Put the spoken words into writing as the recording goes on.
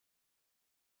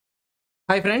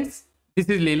Hi friends, this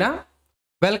is Leela.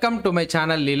 Welcome to my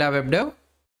channel Leela WebDev.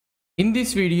 In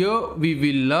this video, we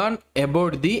will learn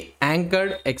about the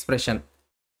anchored expression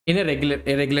in a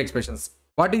regular expressions.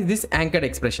 What is this anchored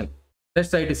expression? Let's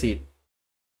try to see it.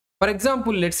 For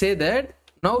example, let's say that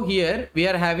now here we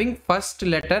are having first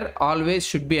letter always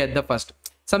should be at the first.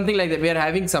 Something like that. We are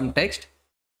having some text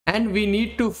and we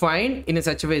need to find in a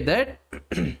such a way that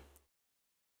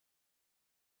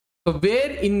so where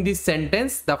in this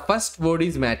sentence the first word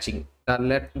is matching,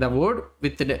 the word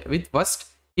with first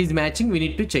is matching, we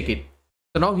need to check it.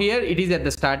 So now here it is at the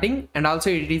starting and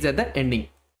also it is at the ending.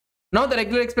 Now the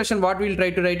regular expression, what we will try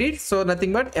to write it, so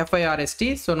nothing but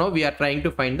FIRST. So now we are trying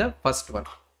to find the first one.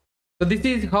 So this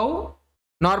is how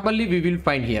normally we will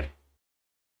find here.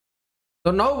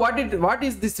 So now what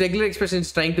is this regular expression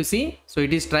is trying to see? So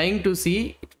it is trying to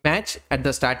see it match at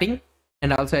the starting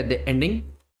and also at the ending.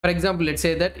 For example, let's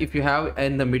say that if you have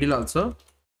in the middle also,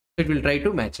 it will try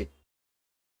to match it.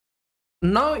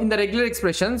 Now in the regular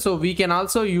expression, so we can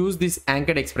also use this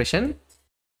anchored expression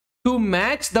to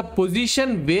match the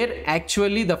position where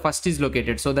actually the first is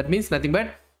located. So that means nothing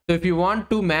but, so if you want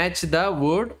to match the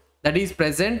word that is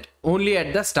present only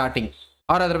at the starting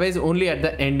or otherwise only at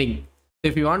the ending. So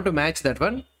if you want to match that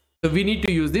one, so we need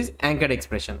to use this anchored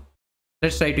expression.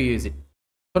 Let's try to use it.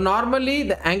 So normally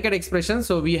the anchored expression,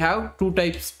 so we have two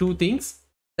things.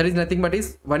 That is nothing but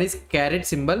one is caret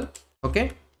symbol,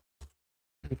 okay,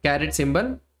 caret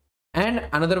symbol, and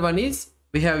another one is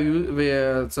we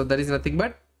have so that is nothing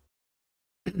but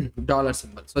dollar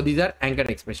symbol. So these are anchored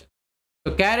expression.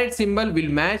 So caret symbol will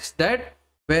match that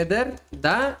whether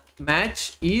the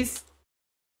match is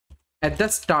at the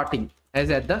starting as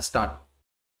at the start.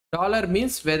 Dollar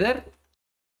means whether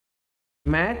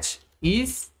match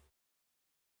is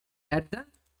at the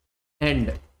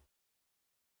end.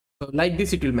 So like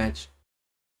this it will match.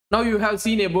 Now you have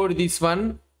seen about this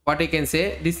one, what I can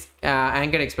say, this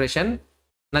anchored expression,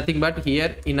 nothing but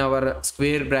here in our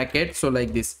square bracket. So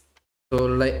like this, so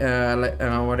like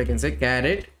what I can say,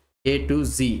 caret A to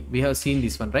Z, we have seen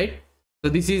this one, right?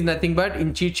 So this is nothing but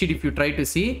in cheat sheet if you try to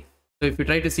see, so if you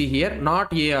try to see here,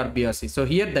 not A or B or C, so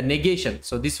here the negation,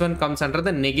 so this one comes under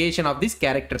the negation of this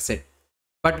character set.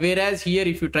 But whereas here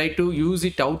if you try to use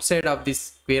it outside of this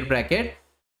square bracket,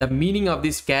 the meaning of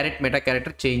this caret meta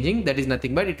character changing, that is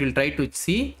nothing but it will try to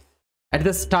see at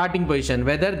the starting position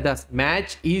whether the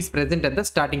match is present at the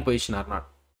starting position or not.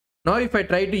 Now if I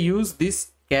try to use this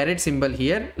caret symbol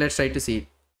here, let's try to see it.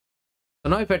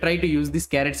 So now if I try to use this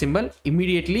caret symbol,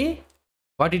 immediately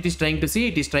what it is trying to see,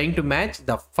 it is trying to match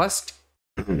the first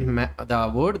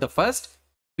the word, the first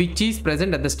which is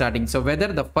present at the starting. So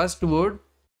whether the first word,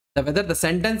 whether the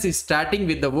sentence is starting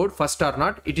with the word first or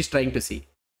not, it is trying to see.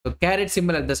 So caret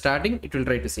symbol at the starting, it will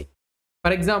try to see.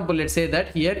 For example, let's say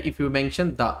that here if you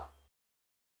mention the,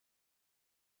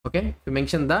 okay, if you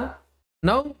mention the,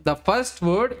 now the first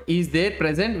word is there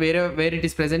present where it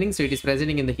is presenting. So it is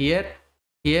presenting in the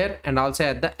here and also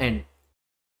at the end.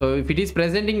 So if it is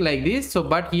presenting like this, so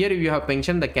but here you have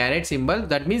mentioned the caret symbol,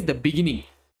 that means the beginning.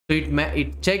 So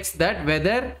it checks that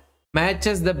whether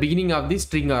matches the beginning of the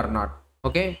string or not.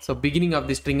 Okay, so beginning of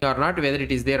the string or not, whether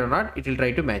it is there or not, it will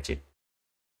try to match it.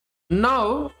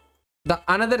 Now the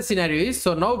another scenario is,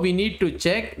 so now we need to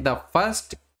check the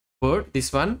first word,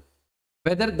 this one,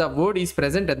 whether the word is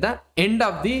present at the end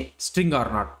of the string or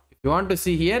not. If you want to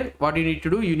see here, what you need to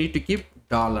do, you need to keep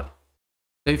dollar.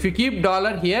 So if you keep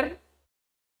dollar here,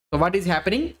 so what is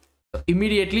happening? So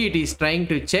immediately it is trying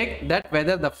to check that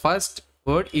whether the first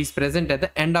word is present at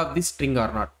the end of the string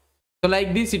or not. So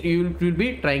like this it will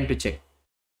be trying to check.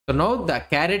 So now the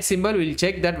caret symbol will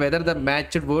check that whether the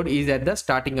matched word is at the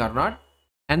starting or not,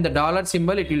 and the dollar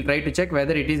symbol, it will try to check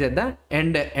whether it is at the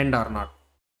end or not.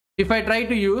 If I try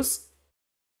to use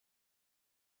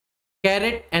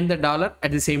caret and the dollar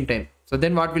at the same time, so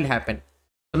then what will happen?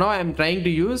 So now I am trying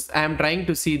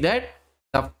to see that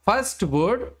the first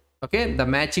word, okay, the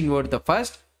matching word, the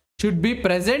first should be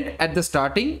present at the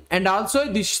starting, and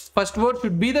also this first word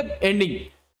should be the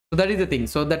ending. So that is the thing.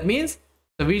 So that means,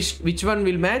 so which one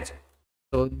will match?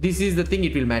 So this is the thing,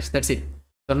 it will match. That's it.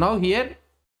 So now here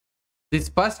this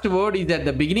first word is at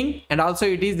the beginning and also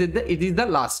it is the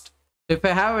last. So if I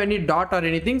have any dot or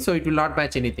anything, so it will not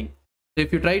match anything. So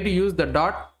if you try to use the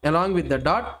dot along with the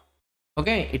dot,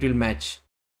 okay, it will match.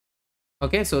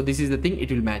 Okay, so this is the thing, it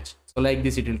will match. So like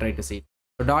this it will try to see.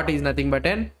 So dot is nothing but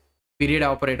an period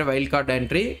operator, wildcard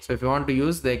entry. So if you want to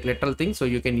use the literal thing, so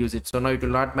you can use it. So now it will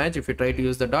not match. If you try to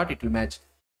use the dot, it will match.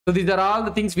 So these are all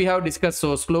the things we have discussed.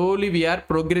 So slowly we are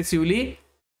progressively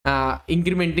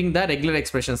incrementing the regular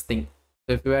expressions thing.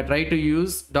 So if you are try to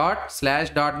use dot slash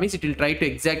dot means it will try to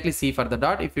exactly see for the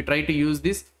dot. If you try to use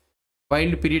this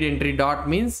wild period entry dot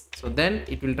means, so then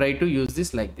it will try to use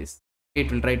this like this.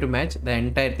 It will try to match the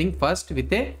entire thing first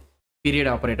with a period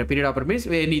operator. Period operator means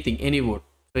anything, any word.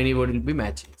 So any word will be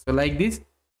matching. So like this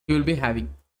you will be having.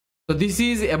 So this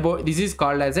is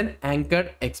called as an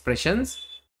anchored expressions.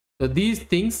 So these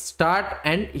things start,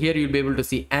 and here you'll be able to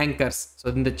see anchors. So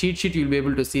in the cheat sheet you'll be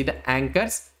able to see the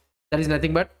anchors. That is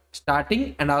nothing but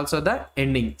starting and also the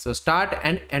ending. So start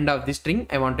and end of this string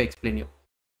I want to explain you.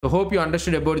 So hope you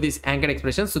understood about these anchor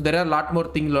expressions. So there are a lot more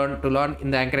things to learn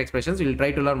in the anchor expressions. We will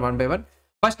try to learn one by one.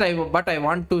 First I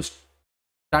want to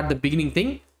start the beginning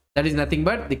thing. That is nothing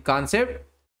but the concept.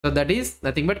 So that is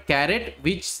nothing but caret,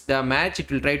 which the match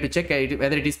it will try to check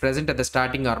whether it is present at the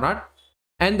starting or not,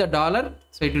 and the dollar,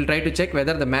 so it will try to check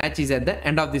whether the match is at the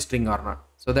end of the string or not.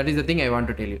 So that is the thing I want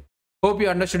to tell you. Hope you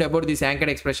understood about this anchored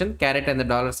expression, caret and the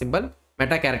dollar symbol,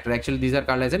 meta character. Actually these are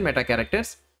called as in meta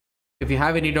characters. If you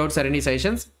have any doubts or any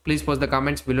suggestions, please post the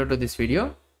comments below to this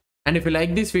video. And if you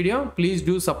like this video, please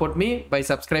do support me by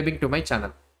subscribing to my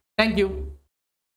channel. Thank you.